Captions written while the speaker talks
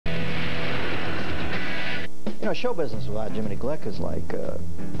You know, show business without Jiminy Glick is like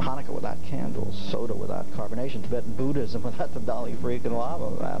Hanukkah without candles, soda without carbonation, Tibetan Buddhism without the Dalai freaking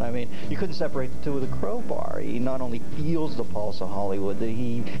Lama, man. I mean, you couldn't separate the two with a crowbar. He not only feels the pulse of Hollywood,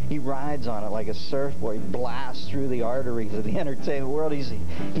 he rides on it like a surfboard. He blasts through the arteries of the entertainment world.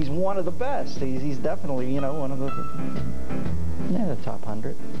 He's one of the best. He's definitely, you know, one of the top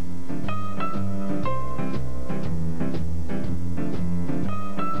 100.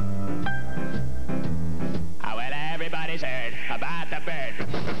 Everybody's heard about the bird.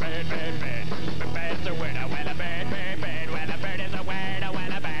 Bird, bird, bird. The bird's a word. Well, a bird, bird, bird. Well, a bird is a word. Well,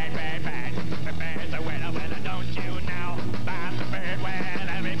 a bird, bird, bird. The bird's a word. Well, don't you know about the bird? Well,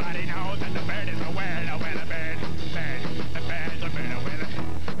 everybody knows that the bird is a word. Well, a bird, bird. The bird's a bird.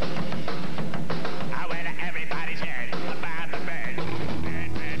 Well, everybody's heard about the bird.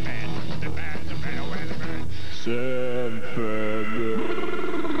 Bird, bird, bird. The bird's a bird. Well, a bird.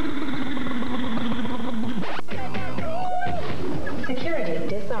 Security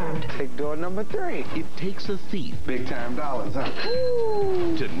disarmed. Take door number 3. It takes a thief Big time dollars, huh?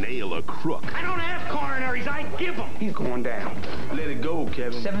 to nail a crook. I don't have coronaries. I give them. He's going down. Let it go,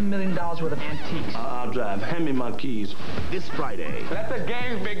 Kevin. $7 million worth of antiques. I'll drive. Hand me my keys. This Friday, Let the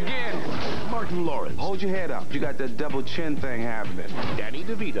game begin. Martin Lawrence, Hold your head up. You got that double chin thing happening. Danny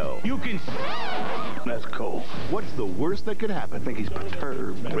DeVito. You can... That's cool. What's the worst that could happen? I think he's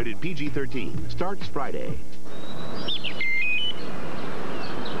perturbed. Rated PG-13. Starts Friday.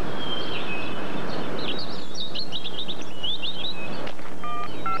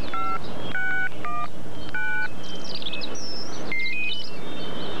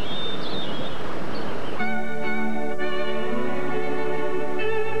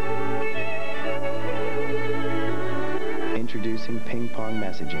 Introducing ping pong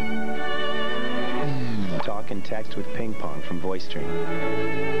messaging. Talk and text with ping pong from VoiceStream.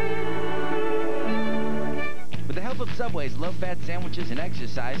 With the help of Subway's low-fat sandwiches and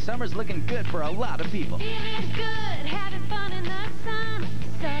exercise, summer's looking good for a lot of people. Feeling good, having fun in the sun.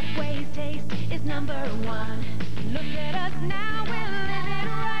 Subway's taste is #1. Look at us now, we're living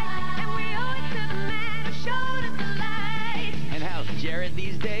right. And we owe it to the man who showed us the light. And how's Jared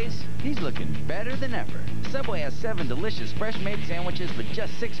these days? He's looking better than ever. Subway has 7 delicious fresh-made sandwiches with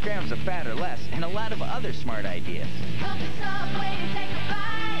just 6 grams of fat or less, and a lot of other smart ideas. Come to Subway and take a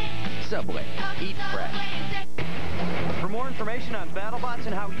bite. Subway, eat fresh. For more information on Battlebots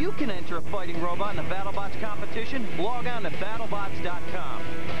and how you can enter a fighting robot in the Battlebots competition, log on to battlebots.com.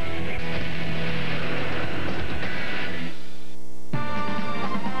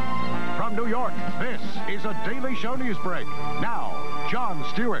 From New York, this is a Daily Show News Break. Now, John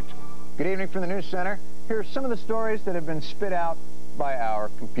Stewart. Good evening from the News Center. Here are some of the stories that have been spit out by our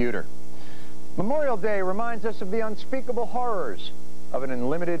computer. Memorial Day reminds us of the unspeakable horrors of an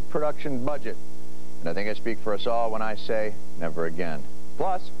unlimited production budget. And I think I speak for us all when I say never again.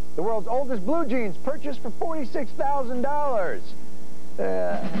 Plus, the world's oldest blue jeans purchased for $46,000.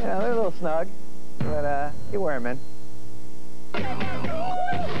 They're a little snug, but you wear them in.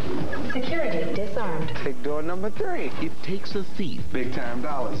 Security disarmed. Take door number 3. It takes a thief Big time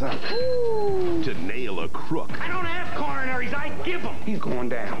dollars, huh? to nail a crook. I don't have coronaries. I give them. He's going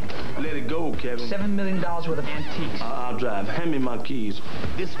down. Let it go, Kevin. $7 million worth of antiques. I'll drive. Hand me my keys.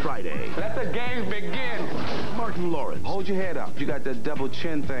 This Friday, Let the game begin. Martin Lawrence, Hold your head up. You got that double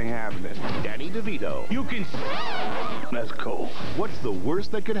chin thing happening. Danny DeVito. You can... That's cool. What's the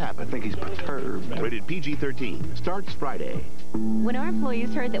worst that could happen? I think he's perturbed. Rated PG-13. Starts Friday. When our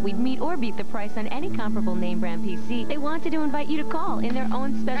employees heard that we'd meet or beat the price on any comparable name brand PC, they wanted to invite you to call in their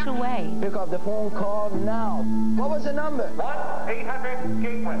own special way. Pick up the phone call now. What was the number?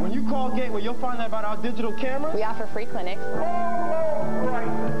 1-800-GATEWAY. When you call Gateway, you'll find out about our digital camera. We offer free clinics.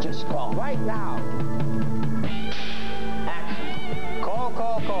 Just call right now. Action. Call,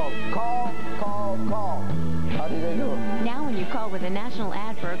 call, call. Call, call, call. How do they do it? Now when you call with a national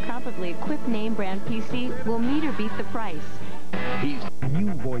ad for a comparably equipped name brand PC, we'll meet or beat the price.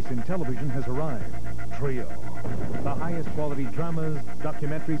 New voice in television has arrived. Trio. The highest quality dramas,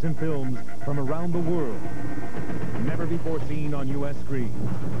 documentaries, and films from around the world. Never before seen on U.S. screens.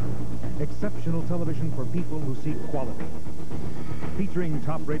 Exceptional television for people who seek quality. Featuring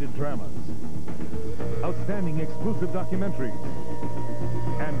top-rated dramas, outstanding exclusive documentaries,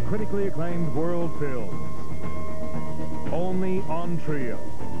 and critically acclaimed world films. Only on Trio.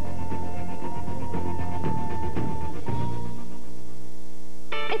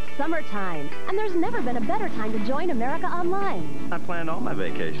 It's summertime, and there's never been a better time to join America Online. I planned all my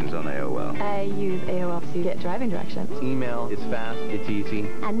vacations on AOL. I use AOL to get driving directions. Email, it's fast, it's easy.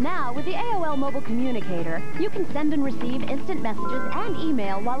 And now, with the AOL Mobile Communicator, you can send and receive instant messages and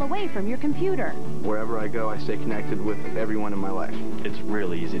email while away from your computer. Wherever I go, I stay connected with everyone in my life. It's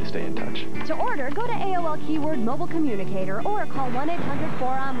really easy to stay in touch. To order, go to AOL keyword Mobile Communicator or call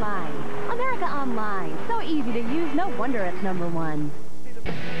 1-800-4ONLINE. America Online. So easy to use, no wonder it's #1.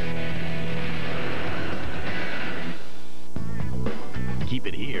 Keep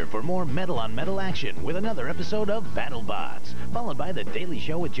it here for more metal-on-metal action with another episode of Battlebots, followed by The Daily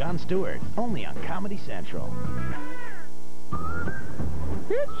Show with Jon Stewart, only on Comedy Central.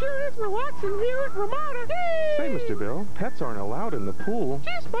 It sure is relaxing here at Ramada. Yay! Say, Mr. Bill, pets aren't allowed in the pool.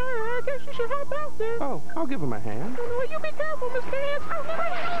 Gee, Spire, I guess you should hop out there. Oh, I'll give him a hand. Oh, no, you be careful, Mr. Hands.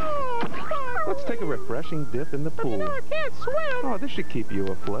 Let's take a refreshing dip in the pool. No, I can't swim. Oh, this should keep you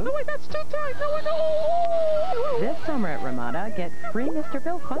afloat. No, wait, that's too tight. No. This summer at Ramada, get free Mr.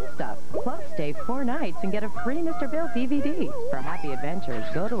 Bill fun stuff. Plus, stay 4 nights and get a free Mr. Bill DVD. For happy adventures,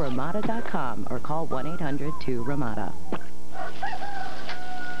 go to Ramada.com or call 1-800-2-RAMADA.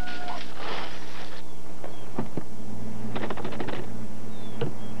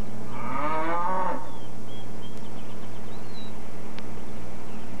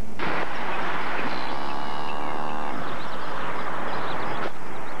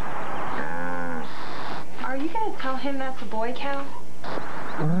 Are you going to tell him that's a boy cow?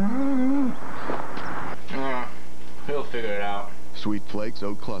 He'll figure it out. Sweet Flakes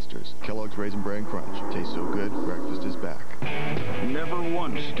Oat Clusters. Kellogg's Raisin Bran Crunch. Tastes so good, breakfast is back. Never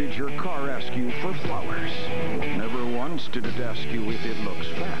once did your car ask you for flowers. Never once did it ask you if it looks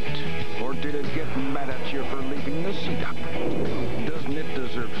fat. Or did it get mad at you for leaving the seat up? Doesn't it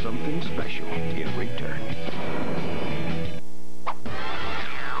deserve something special in return?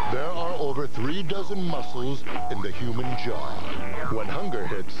 There are over 3 dozen muscles in the human jaw. When hunger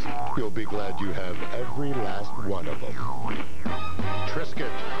hits, you'll be glad you have every last one of them.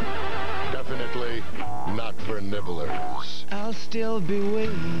 Triscuit. Definitely not for nibblers. I'll still be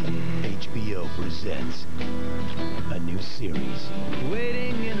waiting. HBO presents a new series.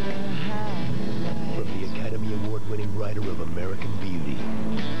 Waiting in the house. From the Academy Award-winning writer of American Beauty.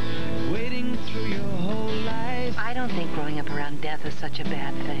 Waiting through your whole life. I don't think growing up around death is such a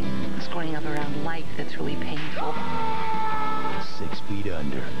bad thing. It's growing up around life that's really painful. 6 feet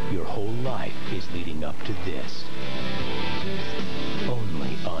under. Your whole life is leading up to this.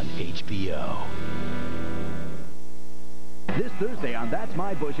 Only on HBO. This Thursday on That's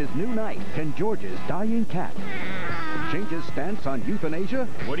My Bush's new night, can George's dying cat change his stance on euthanasia?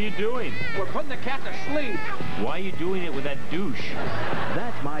 What are you doing? We're putting the cat to sleep. Why are you doing it with that douche?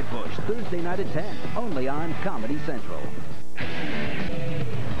 That's My Bush, Thursday night at 10, only on Comedy Central.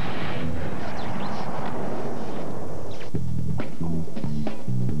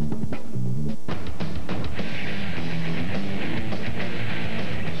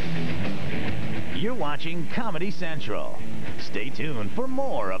 You're watching Comedy Central. Stay tuned for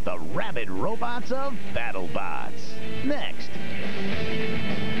more of the rabid robots of Battlebots. Next.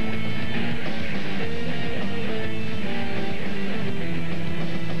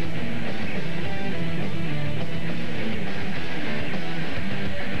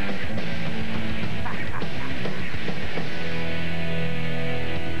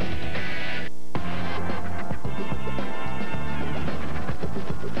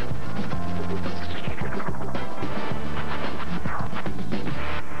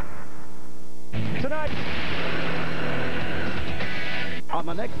 On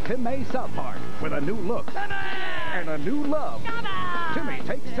the next Tim May South Park, with a new look and a new love, Timmy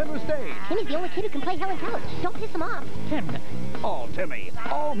takes center stage. Timmy's the only kid who can play Helen Keller. Don't piss him off. Tim. All Timmy,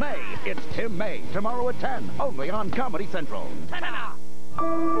 all May. It's Tim May, tomorrow at 10, only on Comedy Central.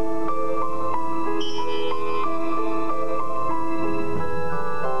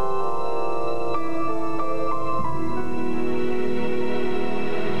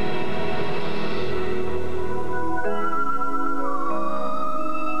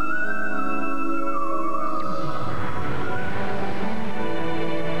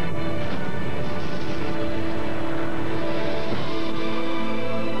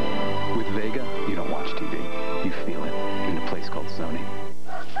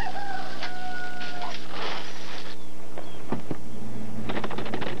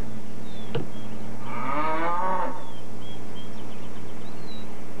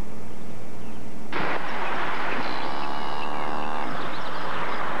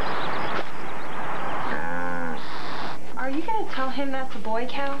 Tell him that's a boy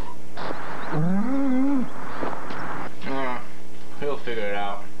cow? He'll figure figure it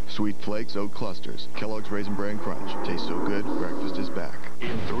out. Sweet Flakes Oat Clusters. Kellogg's Raisin Bran Crunch. Tastes so good, breakfast is back.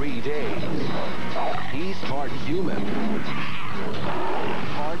 In 3 days, he's part human,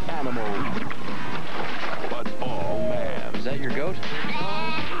 part animal, but all man. Is that your goat?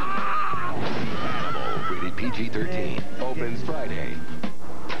 Animal, rated PG-13. Opens Friday.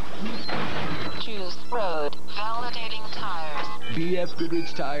 Choose road. Validating tires. BF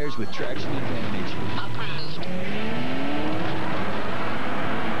Goodrich tires with traction advantage. Approved.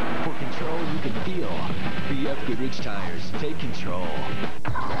 For control you can feel. BF Goodrich tires. Take control.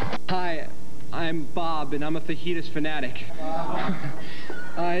 Hi, I'm Bob, and I'm a fajitas fanatic.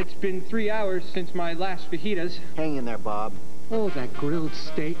 It's been 3 hours since my last fajitas. Hang in there, Bob. Oh, that grilled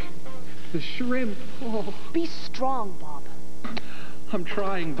steak. The shrimp. Oh. Be strong, Bob. I'm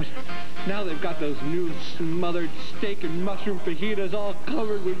trying, but now they've got those new smothered steak and mushroom fajitas all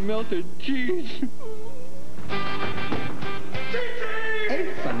covered with melted cheese.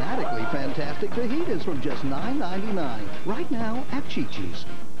 8 fanatically fantastic fajitas from just $9.99 right now at Chi-Chi's.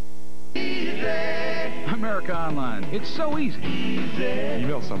 America Online. It's so easy.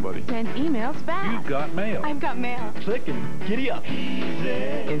 Email somebody. Send emails back. You've got mail. I've got mail. Click and giddy up.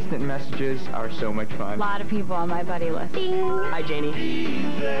 Instant messages are so much fun. A lot of people on my buddy list. Ding. Hi, Janie.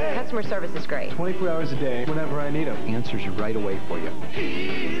 Customer service is great. 24 hours a day, whenever I need them. Answers you right away for you.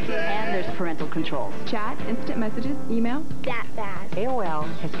 And there's parental controls. Chat, instant messages, email. That fast. AOL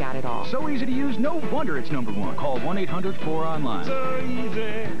has got it all. So easy to use, no wonder it's #1. Call 1-800-4ONLINE. So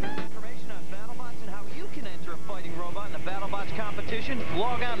easy. In the Battlebots competition,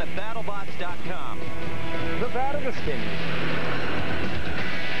 log on to battlebots.com. The battle continues.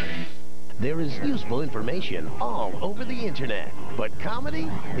 There is useful information all over the internet, but comedy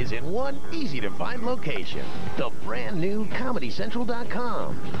is in one easy-to-find location. The brand new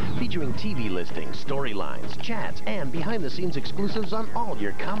ComedyCentral.com, featuring TV listings, storylines, chats, and behind-the-scenes exclusives on all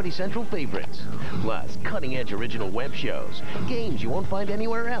your Comedy Central favorites. Plus, cutting-edge original web shows, games you won't find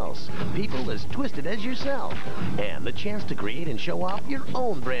anywhere else, people as twisted as yourself, and the chance to create and show off your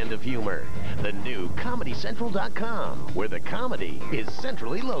own brand of humor. The new ComedyCentral.com, where the comedy is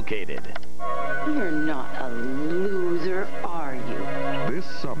centrally located. You're not a loser, are you? This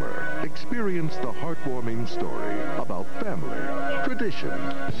summer, experience the heartwarming story about family, tradition,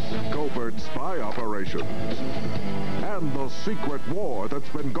 covert spy operations, and the secret war that's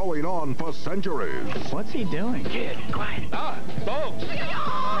been going on for centuries. What's he doing? Kid, quiet. Folks.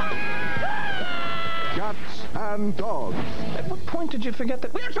 Cats and dogs. At what point did you forget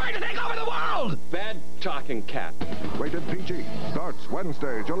that we're trying to take over the world? Bad talking cat. Rated PG. Starts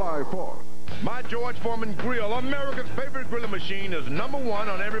Wednesday, July 4th. My George Foreman grill, America's favorite grilling machine, is #1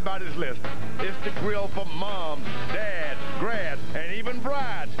 on everybody's list. It's the grill for moms, dads, grads, and even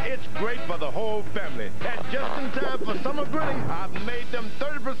brides. It's great for the whole family. And just in time for summer grilling, I've made them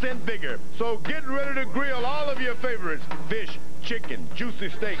 30% bigger. So get ready to grill all of your favorites. Fish, chicken, juicy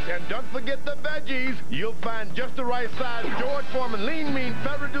steaks, and don't forget the veggies. You'll find just the right size George Foreman lean, mean,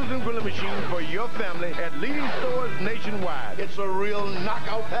 fat-reducing grilling machine for your family at leading stores nationwide. It's a real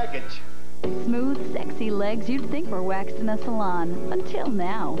knockout package. Smooth, sexy legs you'd think were waxed in a salon. Until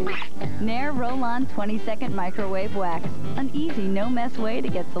now. Nair Roll-On 20-second microwave wax. An easy, no-mess way to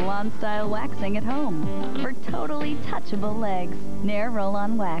get salon-style waxing at home. For totally touchable legs. Nair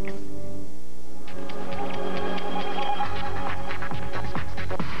Roll-On Wax.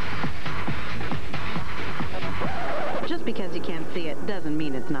 Just because you can't see it doesn't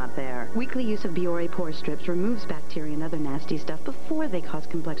mean it's not there. Weekly use of Biore pore strips removes bacteria and other nasty stuff before they cause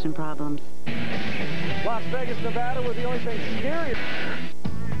complexion problems. Las Vegas, Nevada, where the only thing scary.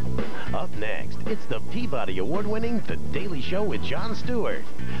 Up next, it's the Peabody Award-winning The Daily Show with Jon Stewart.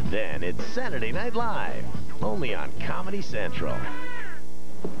 Then it's Saturday Night Live, only on Comedy Central.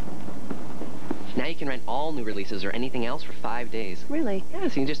 Now you can rent all new releases or anything else for 5 days. Really? Yeah, so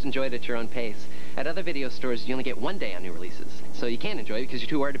you can just enjoy it at your own pace. At other video stores, you only get 1 day on new releases. So you can't enjoy it because you're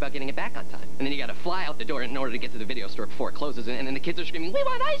too worried about getting it back on time. And then you gotta fly out the door in order to get to the video store before it closes. And then the kids are screaming, "We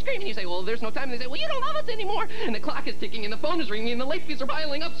want ice cream!" And you say, "Well, there's no time." And they say, "Well, you don't love us anymore." And the clock is ticking, and the phone is ringing, and the late fees are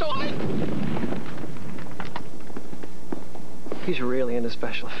piling up so high. He's really into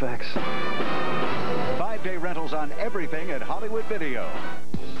special effects. 5-day rentals on everything at Hollywood Video.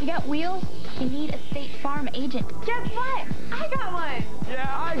 You got wheels? You need a State Farm agent. Guess what? I got one. Yeah,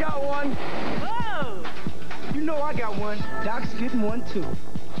 I got one. Whoa! You know I got one. Doc's getting one too.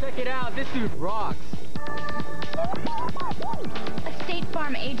 Check it out. This dude rocks. A State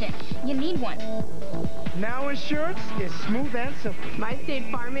Farm agent. You need one. Now insurance is smooth and simple. My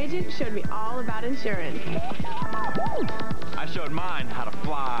State Farm agent showed me all about insurance. I showed mine how to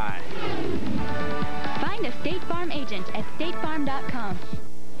fly. Find Find a State Farm agent at statefarm.com.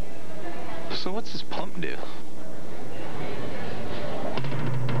 So what's this pump do?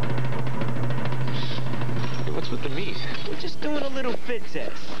 What's with the meat? We're just doing a little fit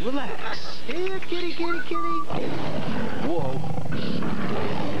test. Relax. Here, kitty, kitty, kitty. Whoa.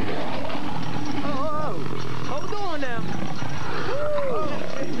 Oh, hold on now.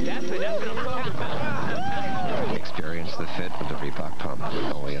 That's what I'm talking about. Experience the fit with the Reebok pump,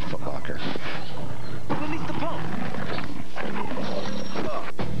 only at Foot Locker. Release the pump.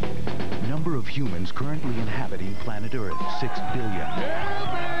 Number of humans currently inhabiting planet Earth, 6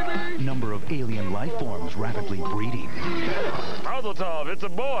 billion. Number of alien life forms rapidly breeding. Mazel tov, it's a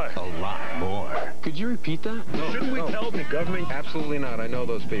boy. A lot more. Could you repeat that? Shouldn't we tell the government? Absolutely not. I know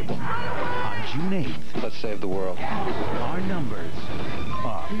those people. On June 8th, Let's save the world. our numbers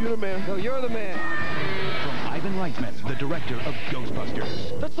are... You're the man. No, you're the man. From Ivan Reitman, the director of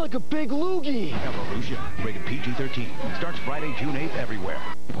Ghostbusters. That's like a big loogie. Evolution, rated PG-13. Starts Friday, June 8th everywhere.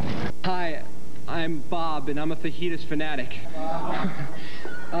 Hi, I'm Bob, and I'm a fajitas fanatic.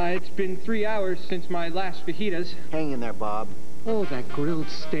 It's been 3 hours since my last fajitas. Hang in there, Bob. Oh, that grilled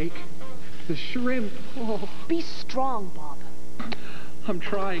steak. The shrimp. Oh, Be strong, Bob. I'm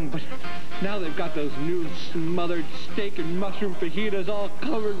trying, but now they've got those new smothered steak and mushroom fajitas all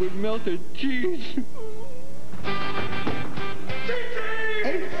covered with melted cheese.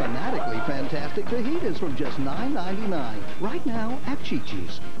 8 fanatically fantastic fajitas from just $9.99 right now at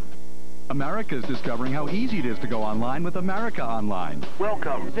Chi-Chi's. America's discovering how easy it is to go online with America Online.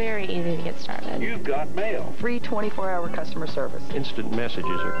 Welcome. Very easy to get started. You've got mail. Free 24-hour customer service. Instant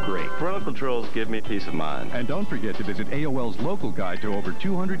messages are great. Parental controls give me peace of mind. And don't forget to visit AOL's local guide to over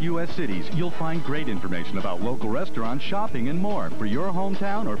 200 U.S. cities. You'll find great information about local restaurants, shopping, and more. For your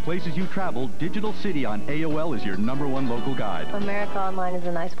hometown or places you travel, Digital City on AOL is your #1 local guide. America Online is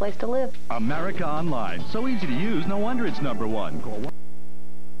a nice place to live. America Online. So easy to use, no wonder it's #1. Call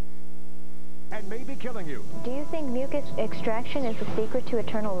and may be killing you. Do you think mucus extraction is the secret to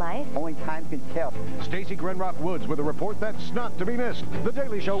eternal life? Only time can tell. Stacey Grenrock Woods with a report that's not to be missed. The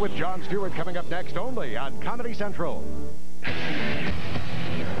Daily Show with Jon Stewart coming up next only on Comedy Central.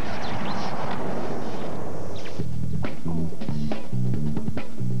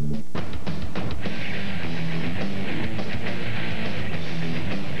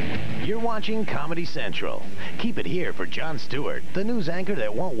 You're watching Comedy Central. Keep it here for Jon Stewart, the news anchor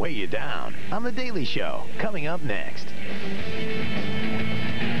that won't weigh you down, on The Daily Show, coming up next.